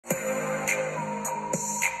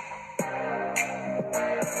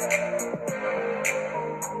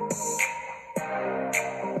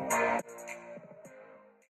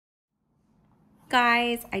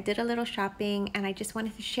Guys, I did a little shopping and I just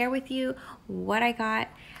wanted to share with you what I got.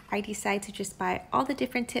 I decided to just buy all the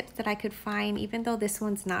different tips that I could find. Even though this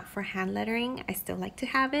one's not for hand lettering, I still like to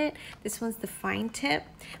have it. This one's the fine tip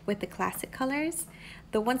with the classic colors.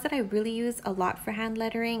 The ones that I really use a lot for hand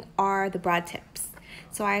lettering are the broad tips.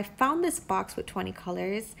 So I found this box with 20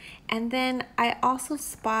 colors, and then I also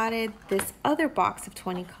spotted this other box of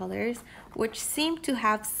 20 colors which seemed to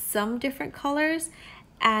have some different colors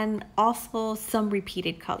and also some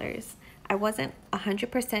repeated colors. I wasn't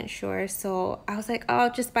 100% sure, so I was like, oh,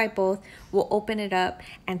 I'll just buy both. We'll open it up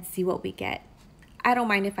and see what we get. I don't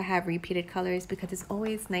mind if I have repeated colors because it's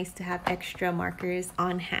always nice to have extra markers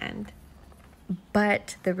on hand.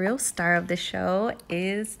 But the real star of the show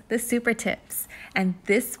is the super tips, and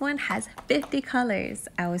this one has 50 colors.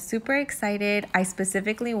 I was super excited. I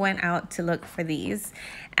specifically went out to look for these,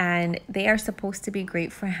 and they are supposed to be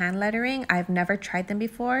great for hand lettering. I've never tried them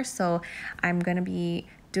before, so I'm gonna be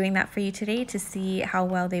doing that for you today to see how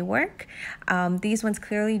well they work. These ones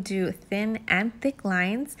clearly do thin and thick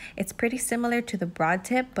lines. It's pretty similar to the broad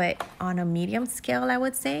tip, but on a medium scale, I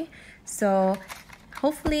would say. So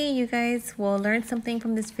hopefully you guys will learn something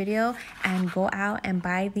from this video and go out and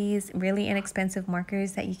buy these really inexpensive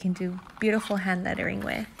markers that you can do beautiful hand lettering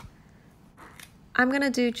with. I'm gonna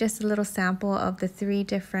do just a little sample of the 3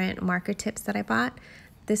 different marker tips that I bought.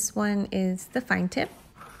 This one is the fine tip,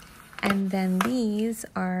 and then these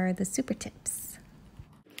are the super tips.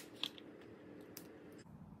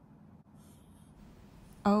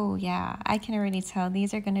 Oh yeah, I can already tell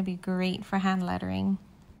these are gonna be great for hand lettering.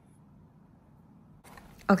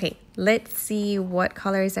 Okay, let's see what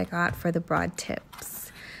colors I got for the broad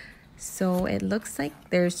tips. So it looks like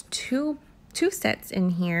there's two sets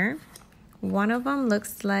in here. One of them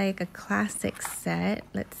looks like a classic set.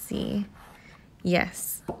 Let's see.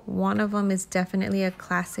 Yes, one of them is definitely a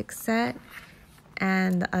classic set,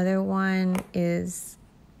 and the other one is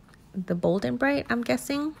the bold and bright, I'm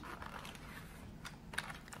guessing.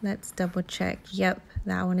 Let's double check. Yep,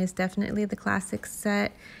 that one is definitely the classic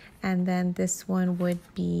set. And then this one would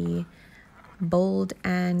be bold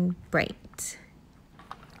and bright.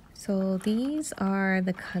 So these are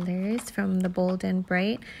the colors from the bold and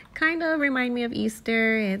bright. Kind of remind me of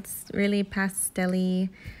Easter. It's really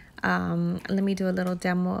pastel-y. Let me do a little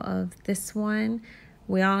demo of this one.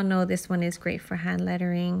 We all know this one is great for hand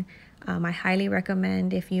lettering. I highly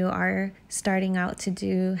recommend, if you are starting out to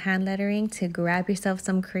do hand lettering, to grab yourself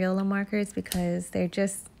some Crayola markers because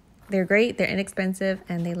they're great, they're inexpensive,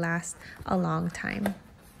 and they last a long time.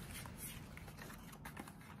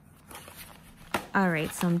 All right,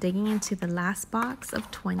 so I'm digging into the last box of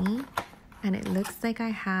 20, and it looks like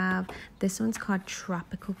I have, this one's called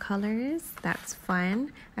Tropical Colors. That's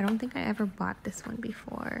fun. I don't think I ever bought this one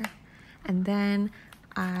before. And then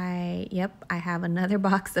I have another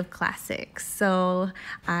box of classics. So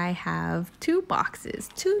I have 2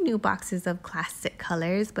 new boxes of classic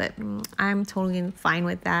colors, but I'm totally fine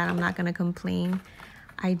with that. I'm not gonna complain.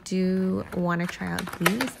 I do want to try out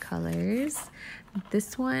these colors.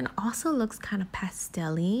 This one also looks kind of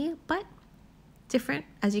pastel-y, but different.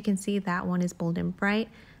 As you can see, that one is bold and bright.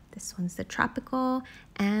 This one's the tropical,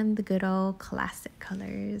 and the good old classic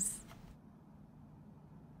colors.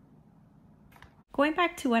 Going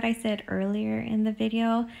back to what I said earlier in the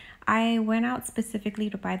video, I went out specifically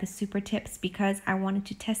to buy the super tips because I wanted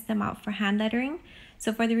to test them out for hand lettering.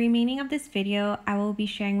 So for the remaining of this video, I will be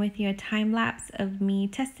sharing with you a time lapse of me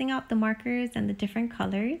testing out the markers and the different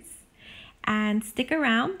colors. And stick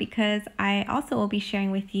around because I also will be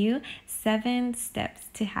sharing with you 7 steps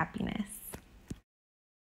to happiness.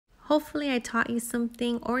 Hopefully I taught you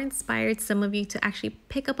something or inspired some of you to actually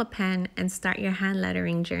pick up a pen and start your hand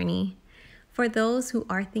lettering journey. For those who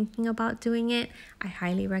are thinking about doing it, I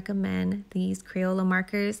highly recommend these Crayola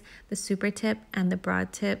markers. The super tip and the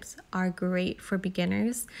broad tips are great for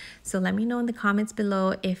beginners. So let me know in the comments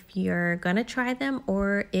below if you're gonna try them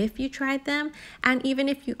or if you tried them. And even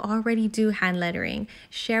if you already do hand lettering,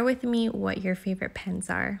 share with me what your favorite pens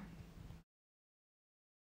are.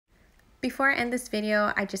 Before I end this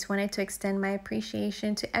video, I just wanted to extend my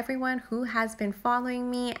appreciation to everyone who has been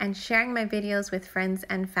following me and sharing my videos with friends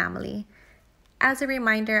and family. As a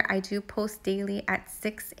reminder, I do post daily at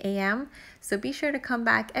 6 a.m. So be sure to come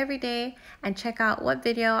back every day and check out what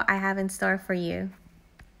video I have in store for you.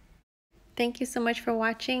 Thank you so much for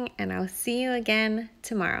watching, and I'll see you again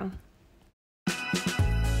tomorrow.